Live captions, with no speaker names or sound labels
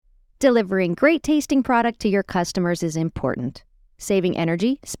Delivering great tasting product to your customers is important. Saving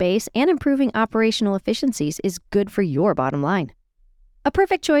energy, space, and improving operational efficiencies is good for your bottom line. A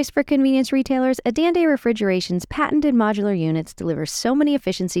perfect choice for convenience retailers, Adande Refrigeration's patented modular units deliver so many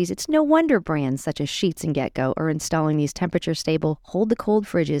efficiencies it's no wonder brands such as Sheetz and GetGo are installing these temperature-stable, hold-to-cold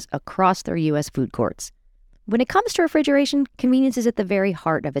fridges across their U.S. food courts. When it comes to refrigeration, convenience is at the very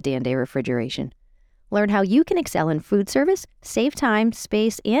heart of Adande Refrigeration. Learn how you can excel in food service, save time,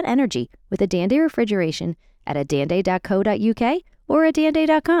 space, and energy with Adande Refrigeration at adande.co.uk or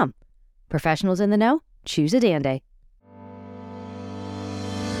adande.com. Professionals in the know, choose Adande.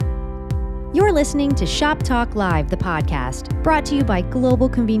 You're listening to Shop Talk Live, the podcast, brought to you by Global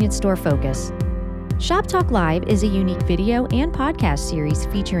Convenience Store Focus. Shop Talk Live is a unique video and podcast series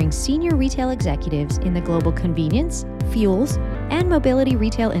featuring senior retail executives in the global convenience, fuels, and mobility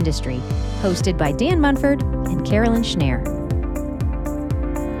retail industry, hosted by Dan Munford and Carolyn Schneer.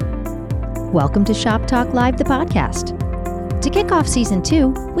 Welcome to Shop Talk Live, the podcast. To kick off Season 2,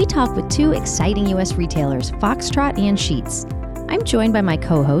 we talk with two exciting U.S. retailers, Foxtrot and Sheetz. I'm joined by my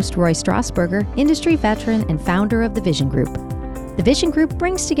co-host, Roy Strasburger, industry veteran and founder of the Vision Group. The Vision Group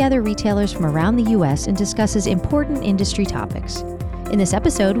brings together retailers from around the U.S. and discusses important industry topics. In this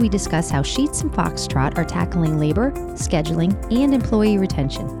episode, we discuss how Sheetz and Foxtrot are tackling labor, scheduling, and employee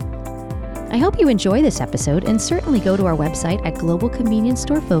retention. I hope you enjoy this episode and certainly go to our website at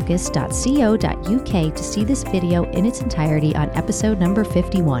globalconveniencestoreFocus.co.uk to see this video in its entirety on episode number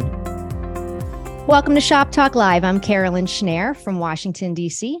 51. Welcome to Shop Talk Live. I'm Carolyn Schneer from Washington,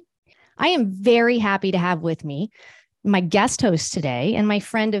 D.C. I am very happy to have with me my guest host today and my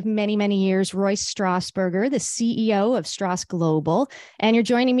friend of many, many years, Roy Strasburger, the CEO of Strauss Global. And you're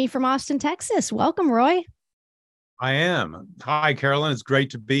joining me from Austin, Texas. Welcome, Roy. I am. Hi, Carolyn. It's great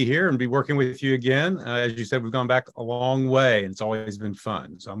to be here and be working with you again. As you said, we've gone back a long way and it's always been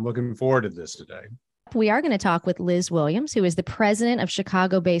fun. So I'm looking forward to this today. We are going to talk with Liz Williams, who is the president of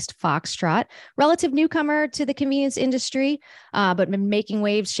Chicago-based Foxtrot, relative newcomer to the convenience industry, but been making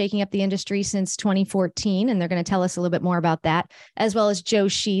waves, shaking up the industry since 2014. And they're going to tell us a little bit more about that, as well as Joe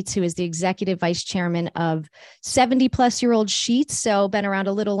Sheetz, who is the executive vice chairman of 70-plus-year-old Sheetz, so been around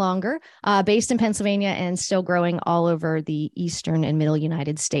a little longer, based in Pennsylvania and still growing all over the eastern and middle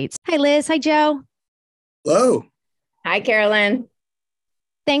United States. Hi, Liz. Hi, Joe. Hello. Hi, Carolyn.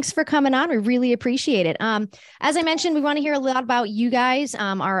 Thanks for coming on. We really appreciate it. As I mentioned, we want to hear a lot about you guys.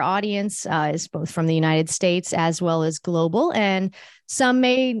 Our audience is both from the United States as well as global, and some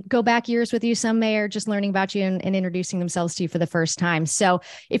may go back years with you. Some may are just learning about you and introducing themselves to you for the first time. So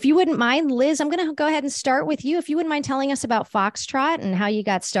if you wouldn't mind, Liz, I'm going to go ahead and start with you. If you wouldn't mind telling us about Foxtrot and how you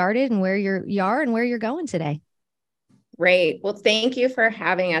got started and where you are and where you're going today. Great. Well, thank you for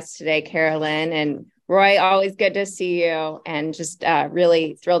having us today, Carolyn. And Roy, always good to see you, and just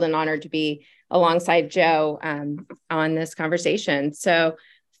really thrilled and honored to be alongside Joe on this conversation. So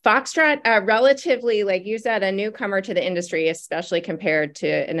Foxtrot, relatively, like you said, a newcomer to the industry, especially compared to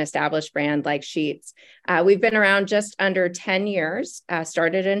an established brand like Sheetz. We've been around just under 10 years,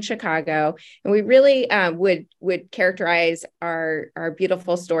 started in Chicago, and we really would characterize our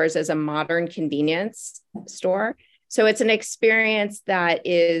beautiful stores as a modern convenience store. So it's an experience that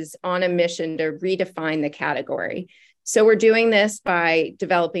is on a mission to redefine the category. So we're doing this by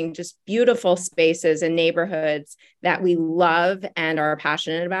developing just beautiful spaces and neighborhoods that we love and are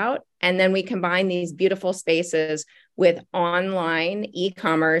passionate about. And then we combine these beautiful spaces with online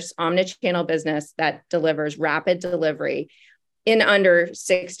e-commerce, omnichannel business that delivers rapid delivery in under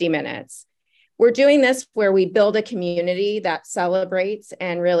 60 minutes. We're doing this where we build a community that celebrates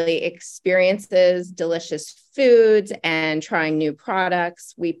and really experiences delicious foods and trying new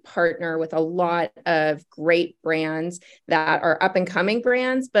products. We partner with a lot of great brands that are up and coming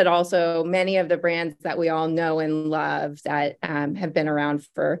brands, but also many of the brands that we all know and love that have been around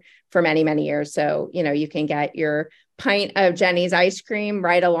for many, many years. So, you can get your pint of Jenny's ice cream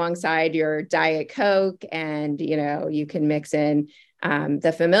right alongside your Diet Coke, and, you can mix in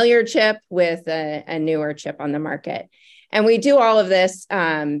the familiar chip with a newer chip on the market. And we do all of this,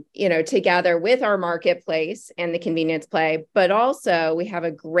 together with our marketplace and the convenience play, but also we have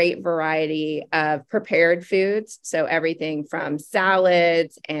a great variety of prepared foods. So everything from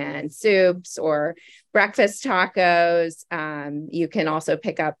salads and soups or breakfast tacos. You can also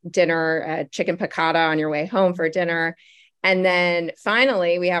pick up dinner, chicken piccata on your way home for dinner. And then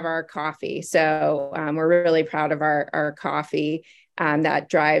finally, we have our coffee. So we're really proud of our coffee. That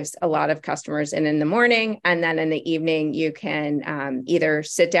drives a lot of customers in the morning. And then in the evening, you can either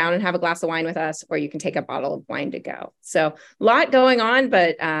sit down and have a glass of wine with us, or you can take a bottle of wine to go. So a lot going on,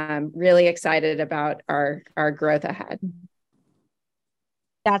 but really excited about our growth ahead.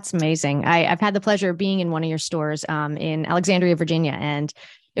 That's amazing. I've had the pleasure of being in one of your stores in Alexandria, Virginia, and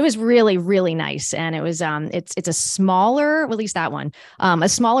it was really, really nice. And it was it's a smaller, well, at least that one, a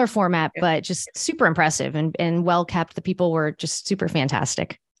smaller format, but just super impressive and well kept. The people were just super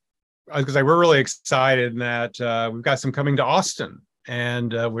fantastic. Because we're really excited that we've got some coming to Austin,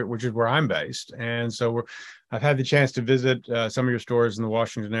 and which is where I'm based. And so I've had the chance to visit some of your stores in the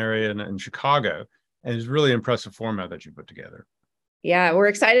Washington area and in Chicago, and it's really impressive format that you put together. Yeah, we're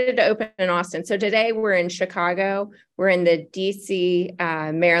excited to open in Austin. So today we're in Chicago, we're in the DC,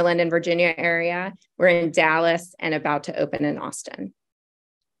 Maryland, and Virginia area. We're in Dallas and about to open in Austin.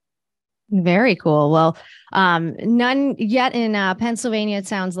 Very cool. Well, none yet in Pennsylvania, it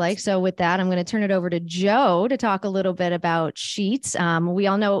sounds like. So with that, I'm going to turn it over to Joe to talk a little bit about Sheetz. We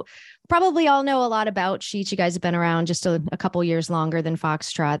probably all know a lot about Sheetz. You guys have been around just a couple years longer than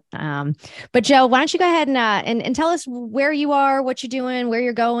Foxtrot. But Joe, why don't you go ahead and tell us where you are, what you're doing, where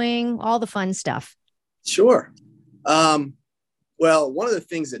you're going, all the fun stuff. Sure. Well, one of the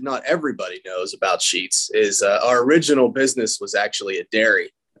things that not everybody knows about Sheetz is our original business was actually a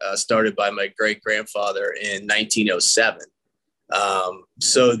dairy, started by my great-grandfather in 1907.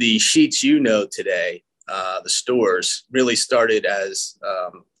 So the Sheetz you know today, the stores, really started as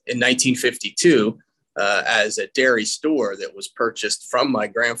in 1952 as a dairy store that was purchased from my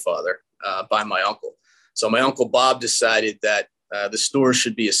grandfather by my uncle. So my Uncle Bob decided that the store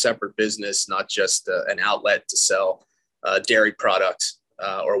should be a separate business, not just an outlet to sell dairy products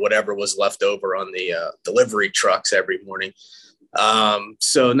or whatever was left over on the delivery trucks every morning.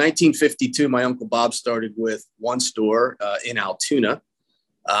 So 1952, my Uncle Bob started with one store in Altoona.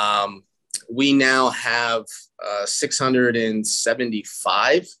 We now have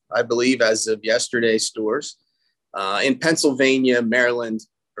 675, I believe, as of yesterday, stores in Pennsylvania, Maryland,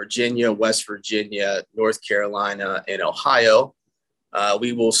 Virginia, West Virginia, North Carolina, and Ohio.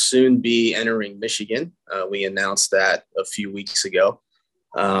 We will soon be entering Michigan. We announced that a few weeks ago.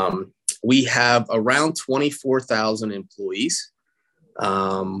 We have around 24,000 employees.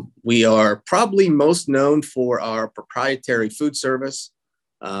 We are probably most known for our proprietary food service.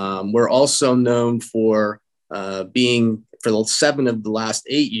 We're also known for being, for the 7 of the last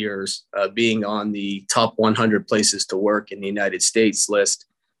 8 years, being on the top 100 places to work in the United States list,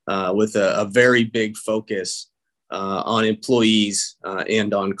 with a very big focus on employees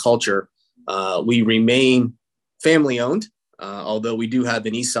and on culture. We remain family owned, although we do have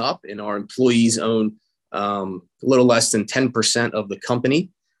an ESOP, and our employees own a little less than 10% of the company.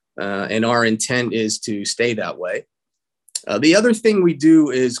 And our intent is to stay that way. The other thing we do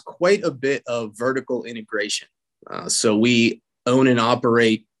is quite a bit of vertical integration. So we own and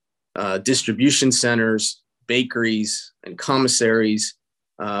operate distribution centers, bakeries, and commissaries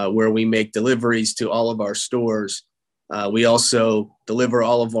where we make deliveries to all of our stores. We also deliver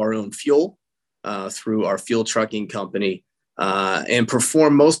all of our own fuel through our fuel trucking company and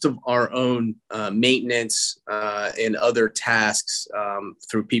perform most of our own maintenance and other tasks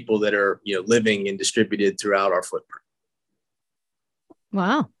through people that are living and distributed throughout our footprint.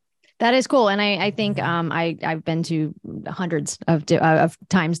 Wow. That is cool. And I think I've been to hundreds of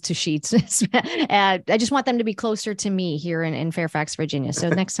times to Sheetz. I just want them to be closer to me here in Fairfax, Virginia. So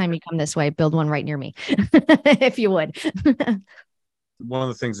next time you come this way, build one right near me, if you would. One of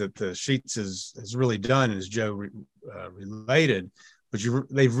the things that the Sheetz has really done, as Joe related, but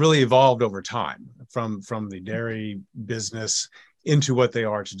they've really evolved over time from the dairy business into what they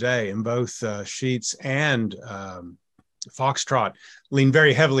are today. And both Sheetz and Foxtrot lean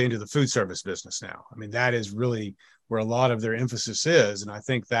very heavily into the food service business now. I mean, that is really where a lot of their emphasis is. And I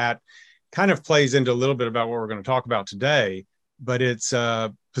think that kind of plays into a little bit about what we're going to talk about today, but it's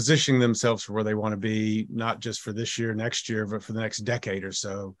positioning themselves for where they want to be, not just for this year, next year, but for the next decade or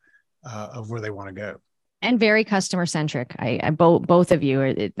so of where they want to go. And very customer centric. Both of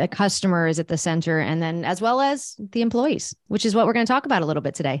you, the customer is at the center, and then as well as the employees, which is what we're going to talk about a little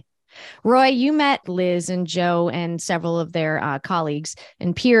bit today. Roy, you met Liz and Joe and several of their colleagues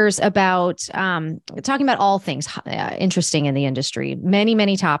and peers about talking about all things interesting in the industry, many,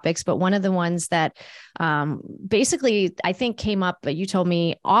 many topics. But one of the ones that basically I think came up, but you told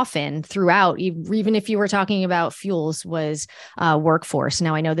me often throughout, even if you were talking about fuels, was workforce.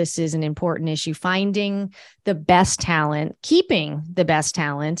 Now, I know this is an important issue. Finding the best talent, keeping the best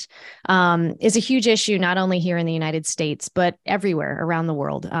talent is a huge issue, not only here in the United States, but everywhere around the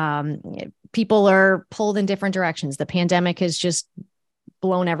world. People are pulled in different directions. The pandemic has just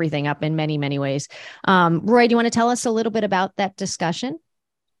blown everything up in many, many ways. Roy, do you want to tell us a little bit about that discussion?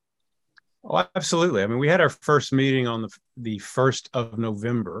 Oh, absolutely. I mean, we had our first meeting on the 1st of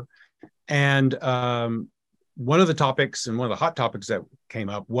November, and one of the topics and one of the hot topics that came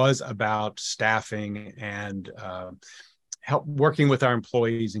up was about staffing and help working with our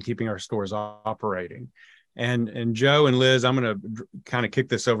employees and keeping our stores operating. And Joe and Liz, I'm going to kind of kick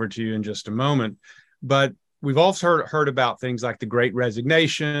this over to you in just a moment, but we've also heard about things like the Great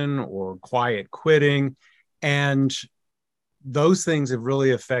Resignation or quiet quitting, and those things have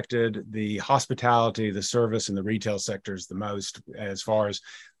really affected the hospitality, the service, and the retail sectors the most, as far as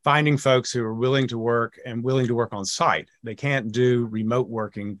finding folks who are willing to work and willing to work on site. They can't do remote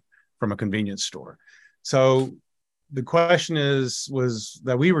working from a convenience store. So the question was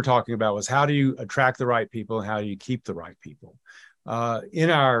that we were talking about was, how do you attract the right people and how do you keep the right people?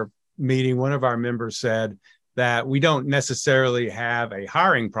 In our meeting, one of our members said that we don't necessarily have a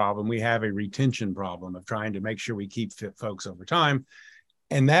hiring problem. We have a retention problem of trying to make sure we keep fit folks over time.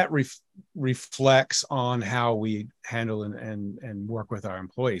 And that reflects on how we handle and work with our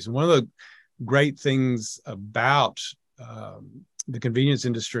employees. And one of the great things about the convenience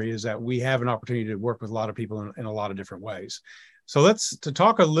industry is that we have an opportunity to work with a lot of people in a lot of different ways. So to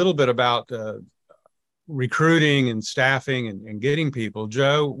talk a little bit about recruiting and staffing and getting people.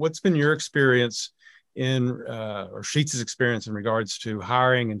 Joe, what's been your experience or Sheetz' experience in regards to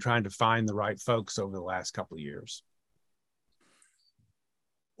hiring and trying to find the right folks over the last couple of years?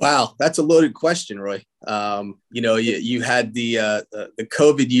 Wow, that's a loaded question, Roy. You had the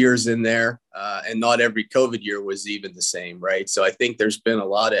COVID years in there, and not every COVID year was even the same, right? So I think there's been a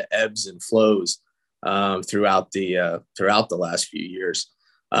lot of ebbs and flows throughout the last few years.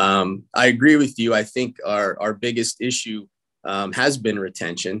 I agree with you. I think our biggest issue has been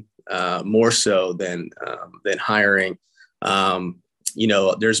retention, more so than hiring.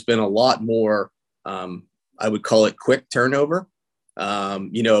 There's been a lot more, I would call it quick turnover,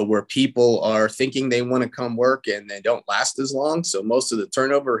 where people are thinking they want to come work and they don't last as long. So most of the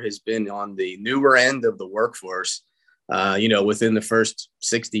turnover has been on the newer end of the workforce, within the first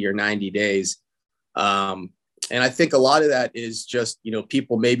 60 or 90 days. And I think a lot of that is just,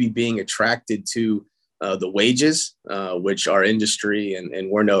 people maybe being attracted to the wages, which our industry, and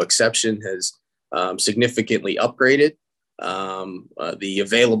we're no exception, has significantly upgraded. The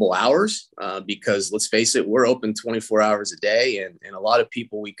available hours, because let's face it, we're open 24 hours a day, and a lot of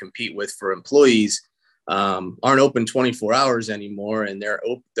people we compete with for employees aren't open 24 hours anymore, and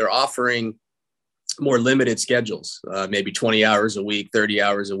they're offering more limited schedules, maybe 20 hours a week, 30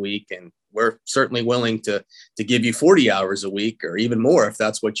 hours a week, and we're certainly willing to give you 40 hours a week or even more if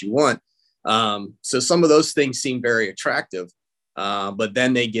that's what you want. So some of those things seem very attractive. But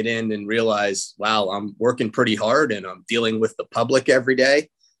then they get in and realize, wow, I'm working pretty hard and I'm dealing with the public every day.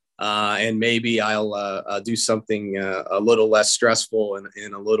 And maybe I'll do something a little less stressful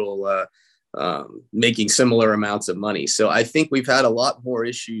and a little making similar amounts of money. So I think we've had a lot more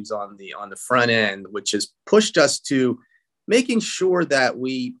issues on the front end, which has pushed us to making sure that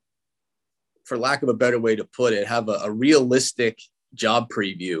we, for lack of a better way to put it, have a realistic job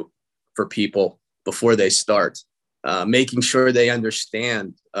preview for people before they start. Making sure they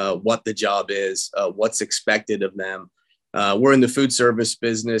understand what the job is, what's expected of them. We're in the food service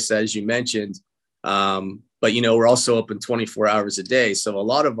business, as you mentioned, but we're also open 24 hours a day. So a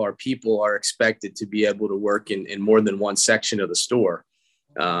lot of our people are expected to be able to work in more than one section of the store.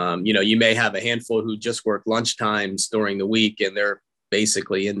 You may have a handful who just work lunch times during the week, and they're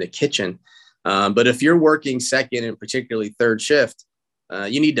basically in the kitchen. But if you're working second and particularly third shift,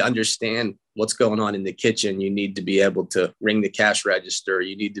 you need to understand what's going on in the kitchen. You need to be able to ring the cash register.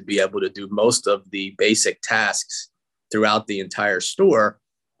 You need to be able to do most of the basic tasks throughout the entire store.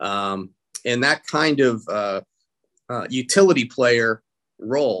 And that kind of utility player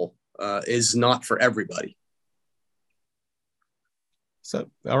role is not for everybody. So,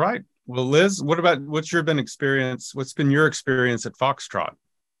 all right. Well, Liz, what's been your experience at Foxtrot?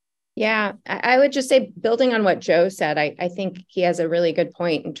 Yeah, I would just say, building on what Joe said, I think he has a really good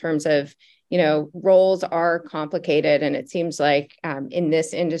point in terms of, roles are complicated. And it seems like in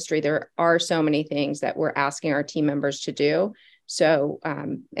this industry, there are so many things that we're asking our team members to do. So,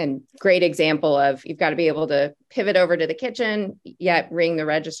 and great example of, you've got to be able to pivot over to the kitchen, yet ring the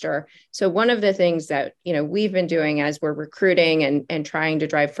register. So one of the things that, we've been doing as we're recruiting and trying to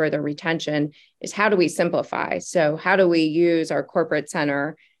drive further retention is, how do we simplify? So how do we use our corporate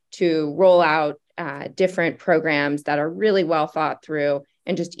center to roll out different programs that are really well thought through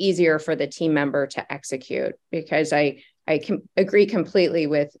and just easier for the team member to execute? Because I can agree completely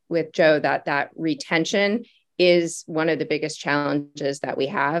with Joe that retention is one of the biggest challenges that we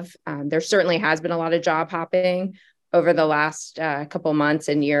have. There certainly has been a lot of job hopping over the last couple months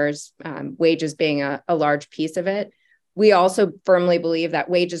and years, wages being a large piece of it. We also firmly believe that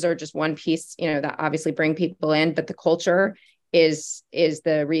wages are just one piece, that obviously bring people in, but the culture is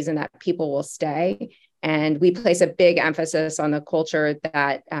the reason that people will stay. And we place a big emphasis on the culture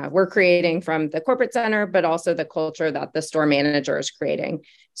that we're creating from the corporate center, but also the culture that the store manager is creating.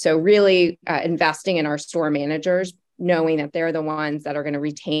 So really investing in our store managers, knowing that they're the ones that are going to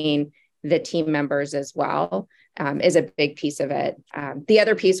retain the team members as well, is a big piece of it. The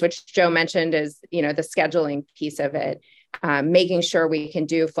other piece, which Joe mentioned, is, the scheduling piece of it, making sure we can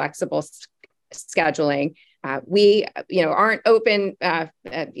do flexible scheduling. We, aren't open,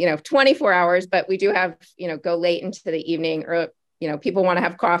 24 hours, but we do have, go late into the evening, or, people want to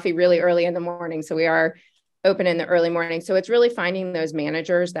have coffee really early in the morning. So we are open in the early morning. So it's really finding those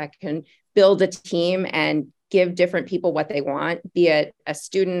managers that can build a team and give different people what they want, be it a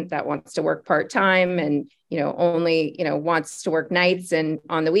student that wants to work part-time and, only, wants to work nights and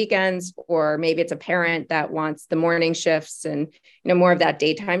on the weekends, or maybe it's a parent that wants the morning shifts and, more of that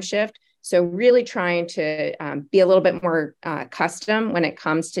daytime shift. So really trying to be a little bit more custom when it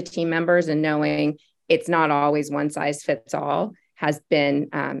comes to team members, and knowing it's not always one size fits all has been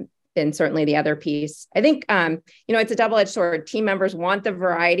certainly the other piece. I think, it's a double-edged sword. Team members want the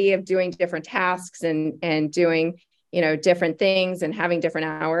variety of doing different tasks and doing, different things and having different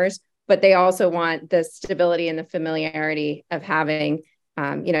hours, but they also want the stability and the familiarity of having,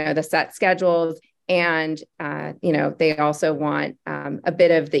 the set schedules. And, they also want a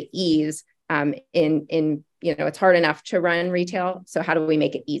bit of the ease in it's hard enough to run retail. So how do we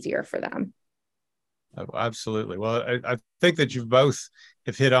make it easier for them? Oh, absolutely. Well, I think that you both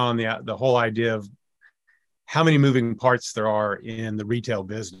have hit on the whole idea of how many moving parts there are in the retail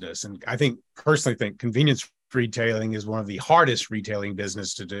business. And I personally think convenience retailing is one of the hardest retailing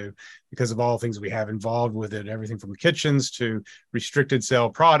business to do because of all things we have involved with it, everything from kitchens to restricted sale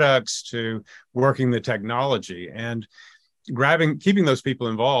products to working the technology, and keeping those people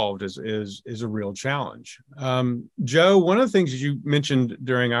involved is a real challenge. Joe, one of the things you mentioned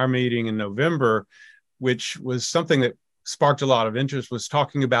during our meeting in November, which was something that sparked a lot of interest, was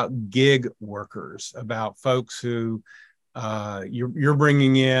talking about gig workers, about folks who you're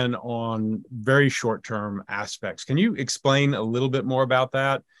bringing in on very short-term aspects. Can you explain a little bit more about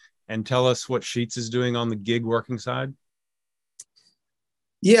that and tell us what Sheetz is doing on the gig working side?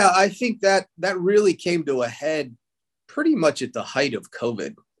 Yeah, I think that really came to a head pretty much at the height of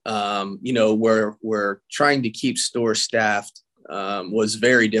COVID. Where trying to keep store staffed was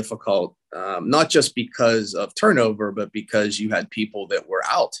very difficult, not just because of turnover, but because you had people that were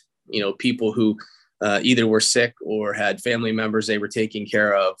out, people who either were sick or had family members they were taking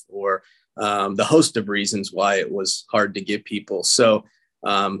care of, or the host of reasons why it was hard to get people. So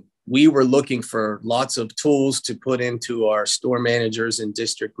we were looking for lots of tools to put into our store managers and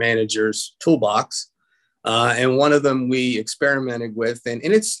district managers toolbox. And one of them we experimented with, and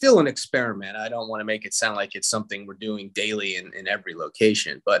it's still an experiment. I don't want to make it sound like it's something we're doing daily in every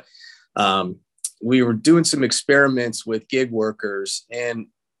location, but we were doing some experiments with gig workers, and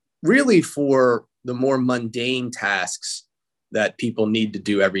really for the more mundane tasks that people need to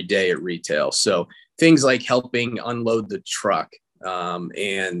do every day at retail. So things like helping unload the truck,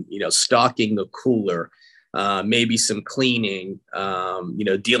 and, stocking the cooler, maybe some cleaning,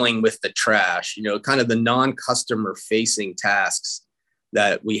 dealing with the trash, kind of the non-customer facing tasks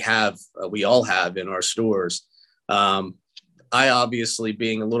that we all have in our stores. I obviously,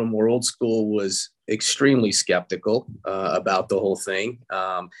 being a little more old school, was extremely skeptical about the whole thing.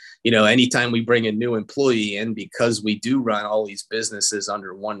 Anytime we bring a new employee in, because we do run all these businesses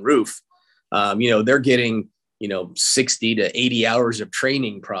under one roof, they're getting 60 to 80 hours of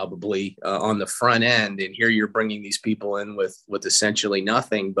training probably on the front end. And here you're bringing these people in with essentially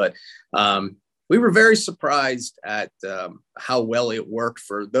nothing. But we were very surprised at how well it worked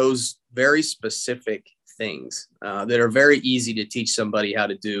for those very specific things that are very easy to teach somebody how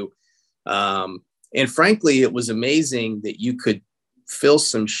to do. And frankly, it was amazing that you could fill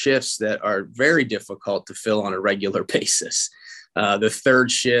some shifts that are very difficult to fill on a regular basis. The third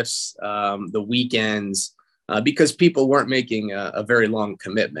shifts, the weekends, because people weren't making a very long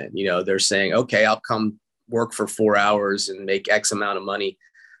commitment. They're saying, okay, I'll come work for 4 hours and make X amount of money.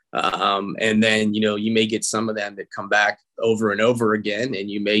 And then, you may get some of them that come back over and over again, and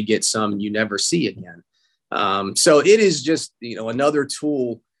you may get some you never see again. So it is just, another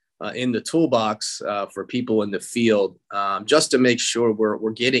tool in the toolbox for people in the field, just to make sure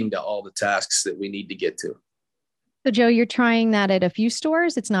we're getting to all the tasks that we need to get to. So Joe, you're trying that at a few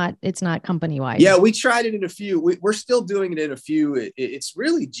stores. It's not company wide. Yeah, we tried it in a few. We're still doing it in a few. It's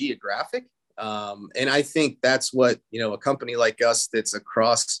really geographic. And I think that's what, a company like us that's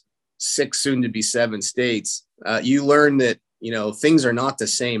across 6, soon to be 7 states, you learn that, things are not the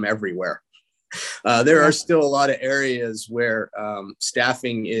same everywhere. There are still a lot of areas where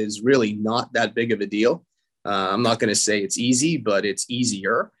staffing is really not that big of a deal. I'm not going to say it's easy, but it's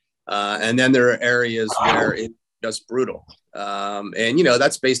easier. And then there are areas where it's just brutal. And,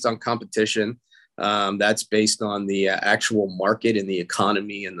 that's based on competition. That's based on the actual market and the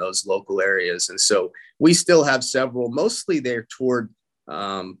economy in those local areas. And so we still have several, mostly they're toward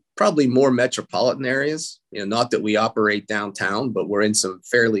probably more metropolitan areas, not that we operate downtown, but we're in some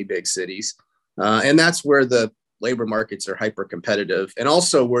fairly big cities. And that's where the labor markets are hyper competitive, and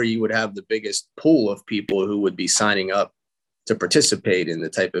also where you would have the biggest pool of people who would be signing up to participate in the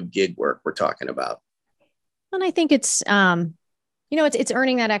type of gig work we're talking about. And I think it's, it's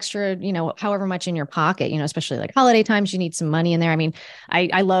earning that extra, however much in your pocket, especially like holiday times, you need some money in there. I mean,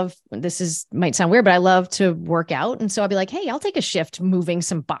 I love, might sound weird, but I love to work out. And so I'll be like, hey, I'll take a shift moving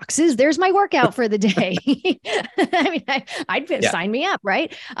some boxes. There's my workout for the day. I mean, I'd sign me up,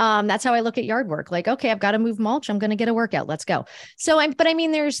 right? That's how I look at yard work. Like, okay, I've got to move mulch. I'm going to get a workout. Let's go. So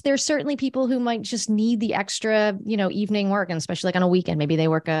there's certainly people who might just need the extra, evening work, and especially like on a weekend, maybe they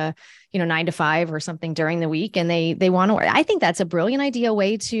work 9 to 5 or something during the week, and they want to work. I think that's a brilliant idea,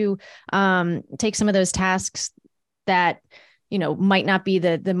 way to take some of those tasks that, might not be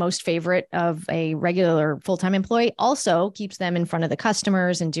the most favorite of a regular full-time employee, also keeps them in front of the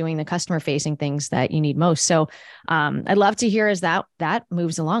customers and doing the customer facing things that you need most. So I'd love to hear as that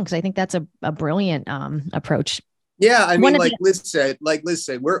moves along, because I think that's a brilliant approach. Yeah. I mean, like Liz said,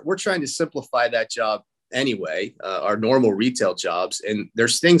 we're trying to simplify that job anyway, our normal retail jobs. And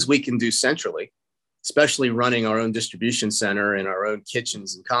there's things we can do centrally, especially running our own distribution center and our own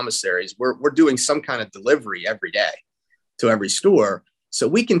kitchens and commissaries. We're doing some kind of delivery every day to every store. So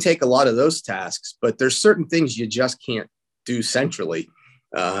we can take a lot of those tasks, but there's certain things you just can't do centrally.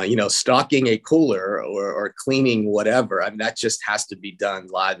 Stocking a cooler or cleaning whatever. I mean, that just has to be done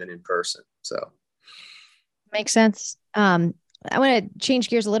live and in person. So makes sense. I want to change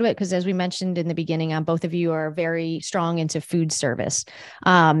gears a little bit, because as we mentioned in the beginning, both of you are very strong into food service,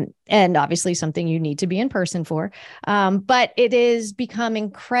 and obviously something you need to be in person for. But it is become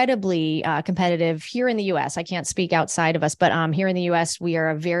incredibly competitive here in the U.S. I can't speak outside of us, but here in the U.S., we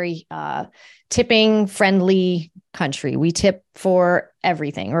are a very tipping friendly country. We tip for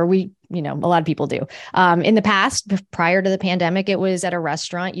everything, or a lot of people do. In the past, prior to the pandemic, it was at a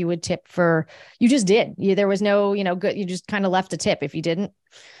restaurant, you would tip you just did. There was no, good, you just kind of left a tip if you didn't.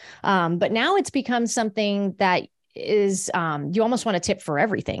 But now it's become something that is, you almost want to tip for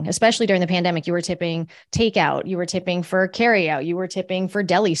everything, especially during the pandemic. You were tipping takeout, you were tipping for carryout, you were tipping for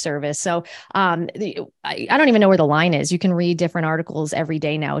deli service. So I don't even know where the line is. You can read different articles every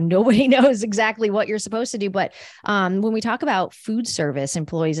day now. Nobody knows exactly what you're supposed to do. But when we talk about food service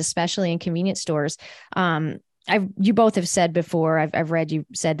employees, especially in convenience stores, you both have said before, I've read you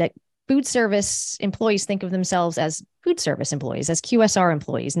said that food service employees think of themselves as food service employees, as QSR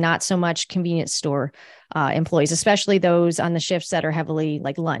employees, not so much convenience store employees, especially those on the shifts that are heavily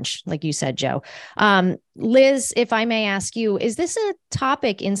like lunch, like you said, Joe. Liz, if I may ask you, is this a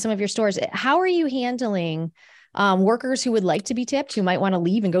topic in some of your stores? How are you handling workers who would like to be tipped, who might want to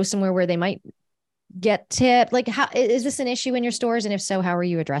leave and go somewhere where they might get tipped? Like, how is this an issue in your stores? And if so, how are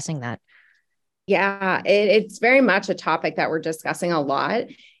you addressing that? Yeah, it's very much a topic that we're discussing a lot.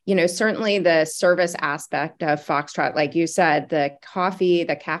 Certainly the service aspect of Foxtrot, like you said, the coffee,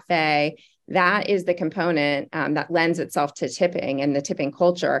 the cafe, that is the component that lends itself to tipping and the tipping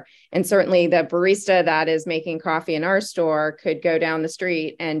culture. And certainly the barista that is making coffee in our store could go down the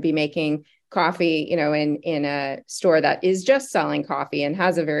street and be making coffee, in a store that is just selling coffee and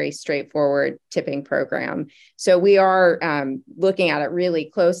has a very straightforward tipping program. So we are looking at it really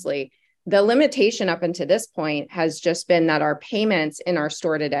closely. The limitation up until this point has just been that our payments in our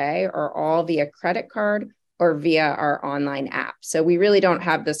store today are all via credit card or via our online app. So we really don't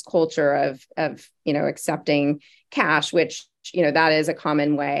have this culture of accepting cash, which, that is a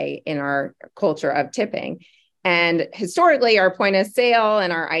common way in our culture of tipping. And historically, our point of sale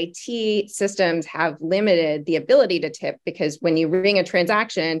and our IT systems have limited the ability to tip, because when you ring a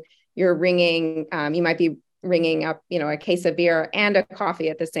transaction, you're ringing, you might be ringing up, a case of beer and a coffee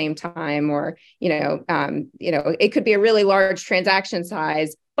at the same time, or, it could be a really large transaction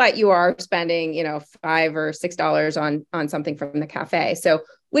size, but you are spending, $5 or $6 on something from the cafe. So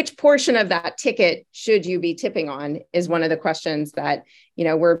which portion of that ticket should you be tipping on is one of the questions that,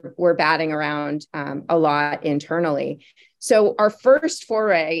 we're batting around a lot internally. So our first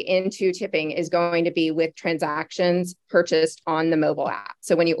foray into tipping is going to be with transactions purchased on the mobile app.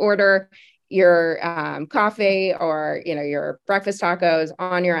 So when you order, your coffee or your breakfast tacos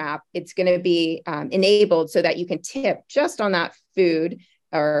on your app, it's going to be enabled so that you can tip just on that food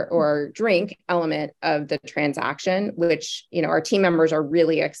or drink element of the transaction, which our team members are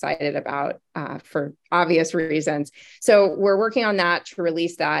really excited about for obvious reasons. So we're working on that to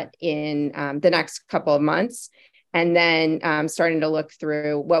release that in the next couple of months. And then starting to look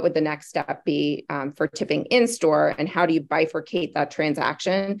through what would the next step be for tipping in store, and how do you bifurcate that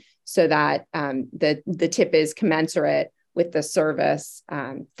transaction so that the tip is commensurate with the service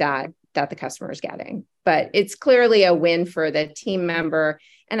that the customer is getting. But it's clearly a win for the team member.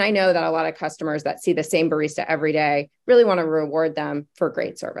 And I know that a lot of customers that see the same barista every day really want to reward them for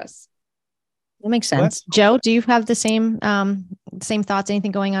great service. That makes sense. Joe, do you have the same thoughts?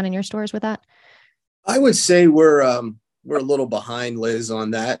 Anything going on in your stores with that? I would say we're a little behind, Liz,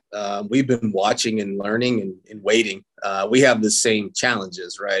 on that. We've been watching and learning and waiting. We have the same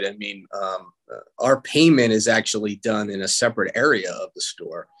challenges, right? I mean, our payment is actually done in a separate area of the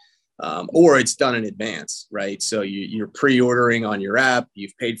store, or it's done in advance, right? So you're pre-ordering on your app.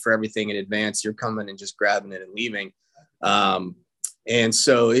 You've paid for everything in advance. You're coming and just grabbing it and leaving. And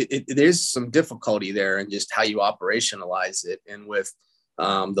so there's some difficulty there in just how you operationalize it. And with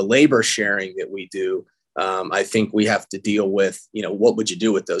the labor sharing that we do, I think we have to deal with, what would you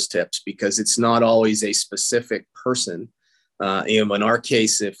do with those tips? Because it's not always a specific person. In our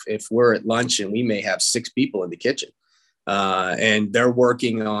case, if we're at lunch and we may have 6 people in the kitchen and they're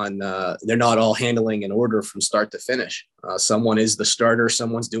working on, they're not all handling an order from start to finish. Someone is the starter,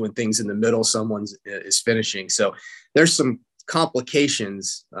 someone's doing things in the middle, someone is finishing. So there's some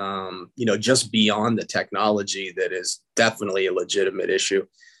complications, just beyond the technology that is definitely a legitimate issue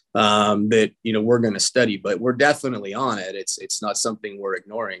that, we're going to study, but we're definitely on it. It's not something we're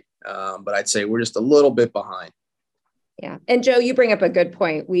ignoring, but I'd say we're just a little bit behind. Yeah. And Joe, you bring up a good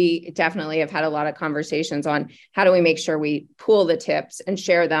point. We definitely have had a lot of conversations on how do we make sure we pool the tips and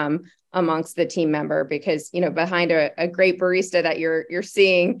share them amongst the team member, because, behind a great barista that you're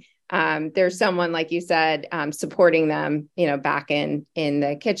seeing, there's someone, like you said, supporting them, back in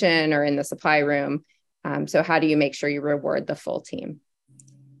the kitchen or in the supply room. So how do you make sure you reward the full team?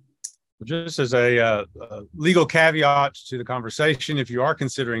 Just as a legal caveat to the conversation, if you are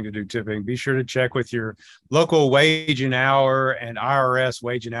considering to do tipping, be sure to check with your local wage and hour and IRS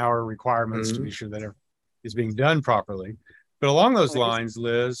wage and hour requirements to be sure that it is being done properly. But along those lines,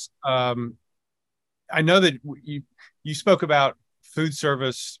 Liz, I know that you spoke about food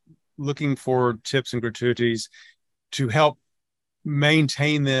service looking for tips and gratuities to help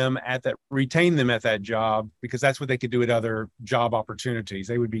retain them at that job, because that's what they could do at other job opportunities.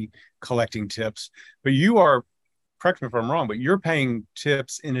 They would be collecting tips. But you are, correct me if I'm wrong, but you're paying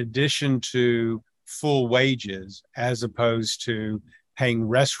tips in addition to full wages, as opposed to paying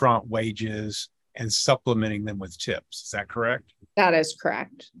restaurant wages and supplementing them with tips. Is that correct? That is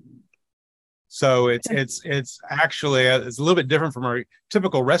correct. So it's actually it's a little bit different from our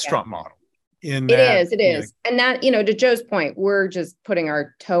typical restaurant model. It is. And that, to Joe's point, we're just putting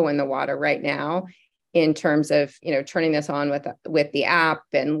our toe in the water right now in terms of, turning this on with the app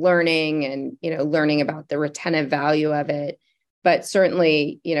and learning about the retentive value of it. But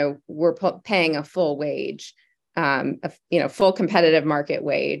certainly, we're paying a full wage, full competitive market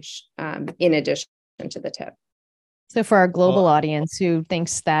wage in addition to the tip. So for our global audience who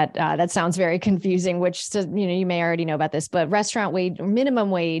thinks that that sounds very confusing, which, you may already know about this, but restaurant wage,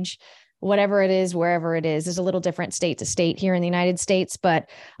 minimum wage, whatever it is, wherever it is a little different state to state here in the United States, but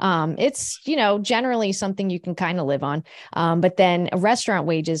it's, generally something you can kind of live on. But then restaurant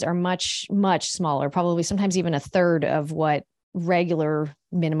wages are much, much smaller, probably sometimes even a third of what regular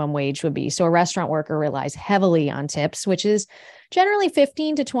minimum wage would be. So a restaurant worker relies heavily on tips, which is generally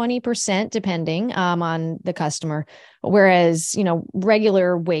 15 to 20%, depending on the customer. Whereas,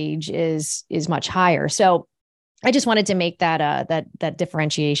 regular wage is much higher. So I just wanted to make that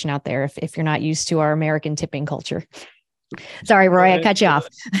differentiation out there if you're not used to our American tipping culture. Sorry, Roy, I cut you off.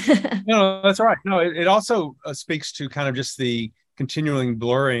 No, that's all right. No, it also speaks to kind of just the continuing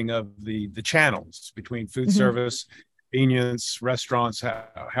blurring of the channels between food service, convenience, restaurants,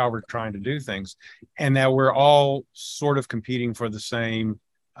 how we're trying to do things, and that we're all sort of competing for the same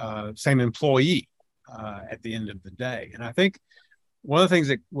employee at the end of the day. And I think one of the things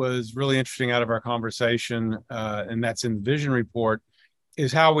that was really interesting out of our conversation, and that's in the vision report,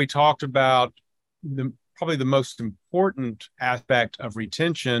 is how we talked about probably the most important aspect of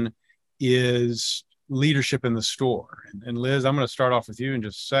retention is leadership in the store. And Liz, I'm going to start off with you in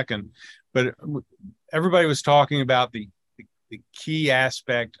just a second, but everybody was talking about the key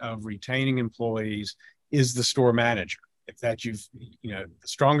aspect of retaining employees is the store manager. that the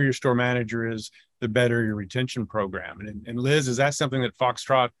stronger your store manager is, the better your retention program. And Liz, is that something that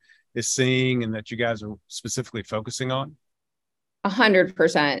Foxtrot is seeing and that you guys are specifically focusing on?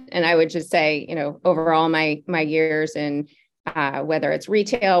 100%. And I would just say, overall my years in whether it's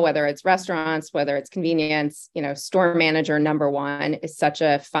retail, whether it's restaurants, whether it's convenience, store manager number one is such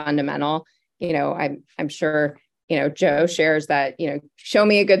a fundamental. I'm sure, Joe shares that, show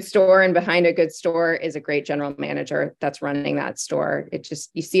me a good store, and behind a good store is a great general manager that's running that store.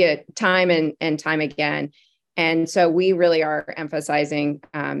 You see it time and time again. And so we really are emphasizing,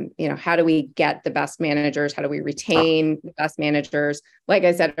 how do we get the best managers? How do we retain the best managers? Like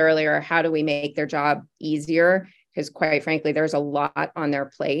I said earlier, how do we make their job easier? Because quite frankly, there's a lot on their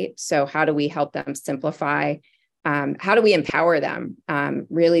plate. So how do we help them simplify? How do we empower them?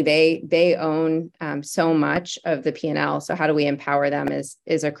 Really, they own so much of the P&L. So how do we empower them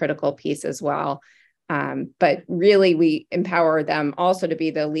is a critical piece as well. But really, we empower them also to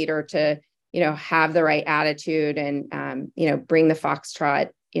be the leader to have the right attitude and, bring the Foxtrot,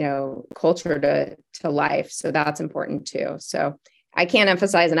 culture to life. So that's important too. So I can't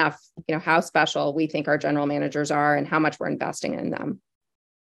emphasize enough, how special we think our general managers are and how much we're investing in them.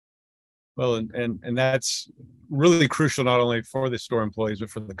 Well, and that's really crucial, not only for the store employees, but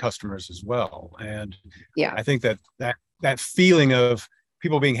for the customers as well. And yeah, I think that feeling of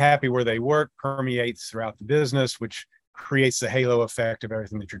people being happy where they work permeates throughout the business, which creates the halo effect of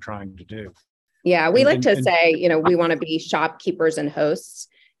everything that you're trying to do. Yeah, we like to say, we want to be shopkeepers and hosts.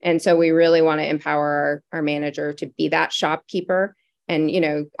 And so we really want to empower our manager to be that shopkeeper. And,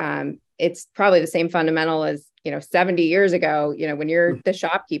 it's probably the same fundamental as, 70 years ago, when you're the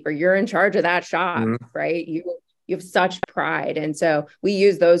shopkeeper, you're in charge of that shop, right? You have such pride. And so we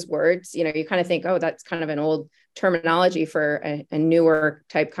use those words, you kind of think, oh, that's kind of an old terminology for a newer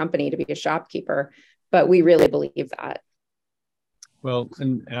type company to be a shopkeeper, but we really believe that. Well,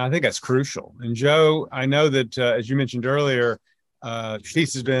 and I think that's crucial. And Joe, I know that as you mentioned earlier,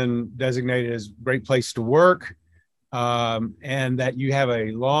 Sheetz has been designated as a great place to work, and that you have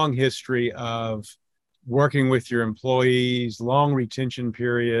a long history of working with your employees, long retention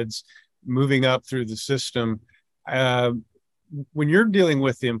periods, moving up through the system. When you're dealing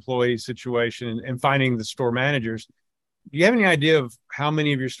with the employee situation and finding the store managers, do you have any idea of how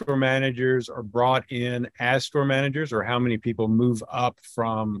many of your store managers are brought in as store managers, or how many people move up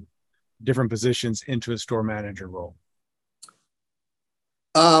from different positions into a store manager role?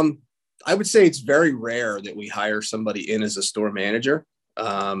 I would say it's very rare that we hire somebody in as a store manager.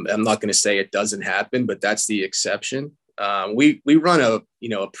 I'm not going to say it doesn't happen, but that's the exception. We run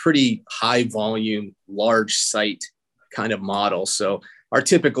a pretty high volume, large site kind of model. So our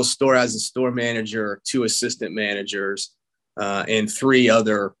typical store has a store manager, 2 assistant managers, and 3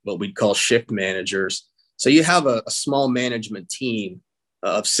 other what we'd call shift managers. So you have a small management team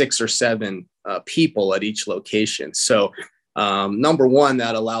of 6 or 7 people at each location. So number one,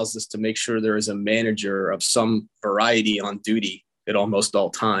 that allows us to make sure there is a manager of some variety on duty at almost all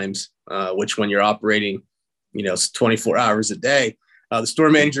times, which when you're operating, 24 hours a day, the store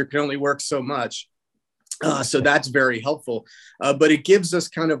manager can only work so much. So that's very helpful, but it gives us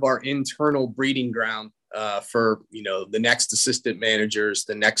kind of our internal breeding ground for, the next assistant managers,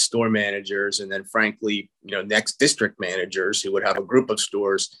 the next store managers, and then frankly, next district managers who would have a group of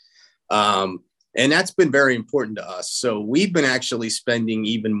stores. And that's been very important to us. So we've been actually spending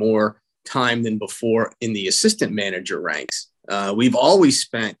even more time than before in the assistant manager ranks. We've always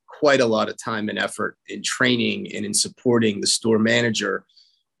spent quite a lot of time and effort in training and in supporting the store manager.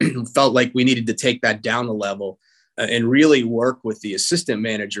 Felt like we needed to take that down a level and really work with the assistant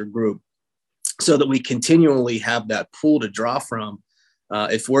manager group so that we continually have that pool to draw from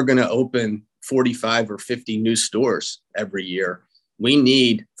if we're going to open 45 or 50 new stores every year. We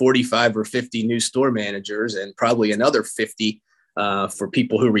need 45 or 50 new store managers and probably another 50 for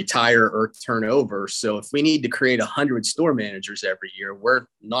people who retire or turn over. So if we need to create 100 store managers every year, we're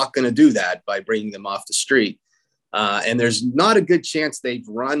not going to do that by bringing them off the street. And there's not a good chance they've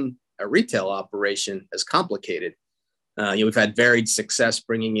run a retail operation as complicated. We've had varied success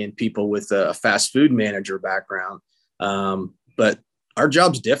bringing in people with a fast food manager background, but our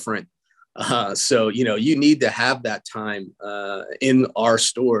job's different. So, you need to have that time in our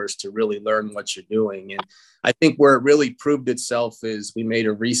stores to really learn what you're doing. And I think where it really proved itself is we made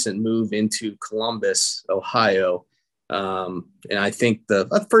a recent move into Columbus, Ohio. And I think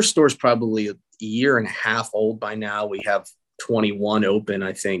the first store is probably a year and a half old by now. We have 21 open,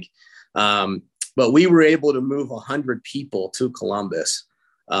 I think. But we were able to move 100 people to Columbus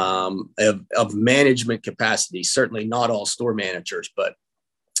of management capacity, certainly not all store managers, but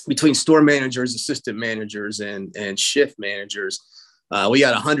between store managers, assistant managers, and shift managers, we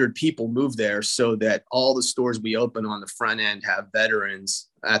got 100 people move there so that all the stores we open on the front end have veterans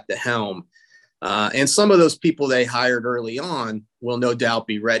at the helm. And some of those people they hired early on will no doubt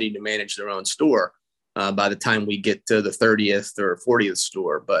be ready to manage their own store by the time we get to the 30th or 40th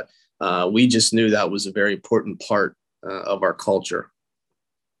store. But we just knew that was a very important part of our culture.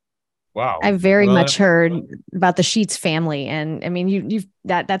 Wow. I've very much heard about the Sheetz family. And I mean,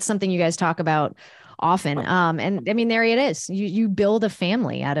 that's something you guys talk about often. And I mean, there it is. You build a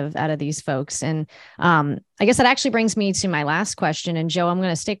family out of these folks. And I guess that actually brings me to my last question. And Joe, I'm going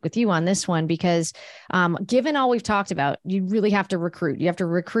to stick with you on this one because given all we've talked about, you really have to recruit. You have to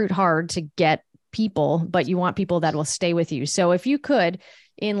recruit hard to get people, but you want people that will stay with you. So if you could,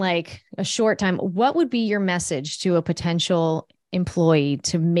 in like a short time, what would be your message to a potential employee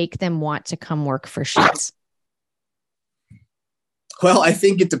to make them want to come work for Sheetz? Well, I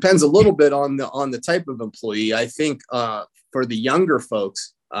think it depends a little bit on the type of employee. I think for the younger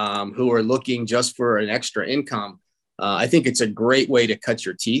folks who are looking just for an extra income, I think it's a great way to cut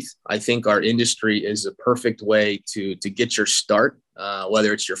your teeth. I think our industry is a perfect way to get your start,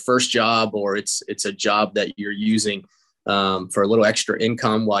 whether it's your first job or it's a job that you're using for a little extra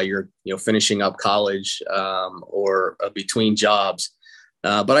income while you're finishing up college or between jobs.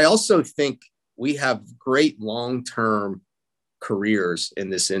 But I also think we have great long-term careers in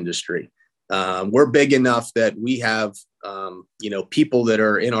this industry. We're big enough that we have people that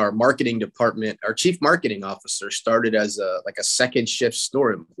are in our marketing department. Our chief marketing officer started as a second shift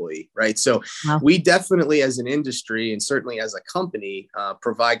store employee, right? So wow. We definitely as an industry and certainly as a company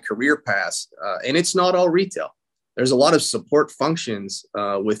provide career paths, and it's not all retail. There's a lot of support functions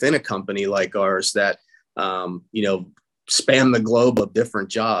within a company like ours that, span the globe of different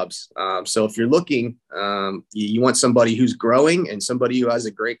jobs. So if you're looking, you want somebody who's growing and somebody who has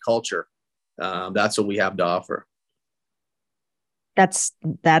a great culture. That's what we have to offer. That's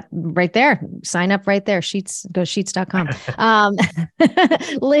that right there. Sign up right there. Sheetz, go Sheetz.com.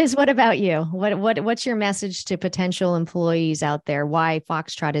 Liz, what about you? What's your message to potential employees out there? Why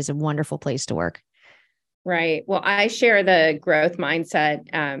Foxtrot is a wonderful place to work? Right. Well, I share the growth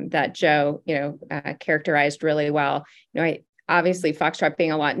mindset that Joe, characterized really well. Obviously Foxtrot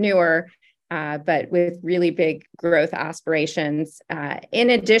being a lot newer, but with really big growth aspirations,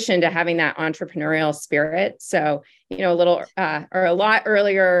 in addition to having that entrepreneurial spirit. So, a little or a lot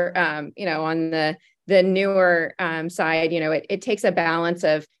earlier, on the newer side, it takes a balance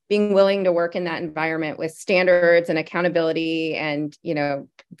of being willing to work in that environment with standards and accountability and,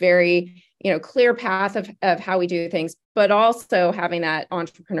 very clear path of how we do things, but also having that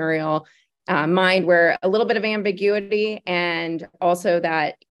entrepreneurial mind where a little bit of ambiguity and also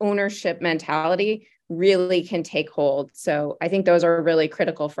that ownership mentality really can take hold. So I think those are really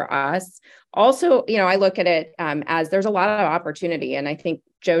critical for us. Also, I look at it as there's a lot of opportunity. And I think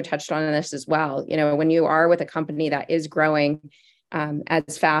Joe touched on this as well. When you are with a company that is growing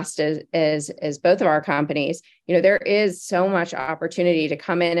as fast as both of our companies, there is so much opportunity to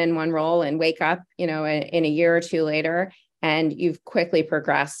come in one role and wake up, in a year or two later, and you've quickly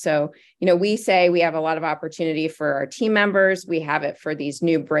progressed. So, we say we have a lot of opportunity for our team members. We have it for these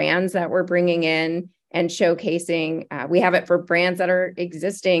new brands that we're bringing in and showcasing. We have it for brands that are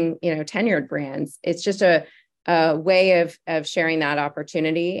existing, tenured brands. It's just a way of sharing that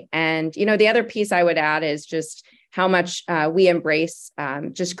opportunity. And, the other piece I would add is just how much we embrace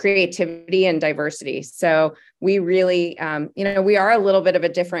just creativity and diversity. So we really, we are a little bit of a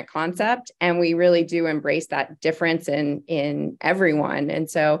different concept, and we really do embrace that difference in everyone. And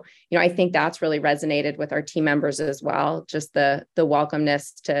so, I think that's really resonated with our team members as well, just the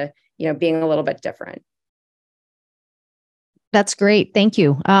welcomeness to, being a little bit different. That's great. Thank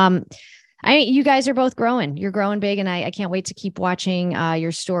you. You guys are both growing. You're growing big, and I can't wait to keep watching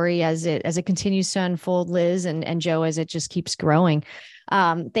your story as it continues to unfold, Liz and Joe, as it just keeps growing.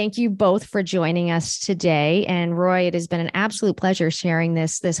 Thank you both for joining us today. And Roy, it has been an absolute pleasure sharing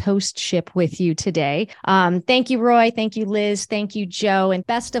this hostship with you today. Thank you, Roy. Thank you, Liz. Thank you, Joe. And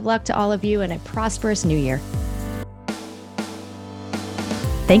best of luck to all of you and a prosperous new year.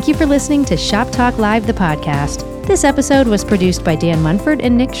 Thank you for listening to Shop Talk Live, the podcast. This episode was produced by Dan Munford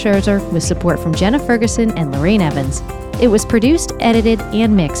and Nick Scherzer with support from Jenna Ferguson and Lorraine Evans. It was produced, edited,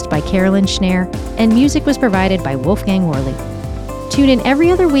 and mixed by Carolyn Schneer, and music was provided by Wolfgang Worley. Tune in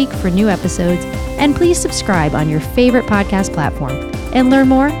every other week for new episodes, and please subscribe on your favorite podcast platform and learn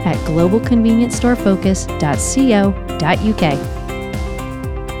more at globalconveniencestorefocus.co.uk.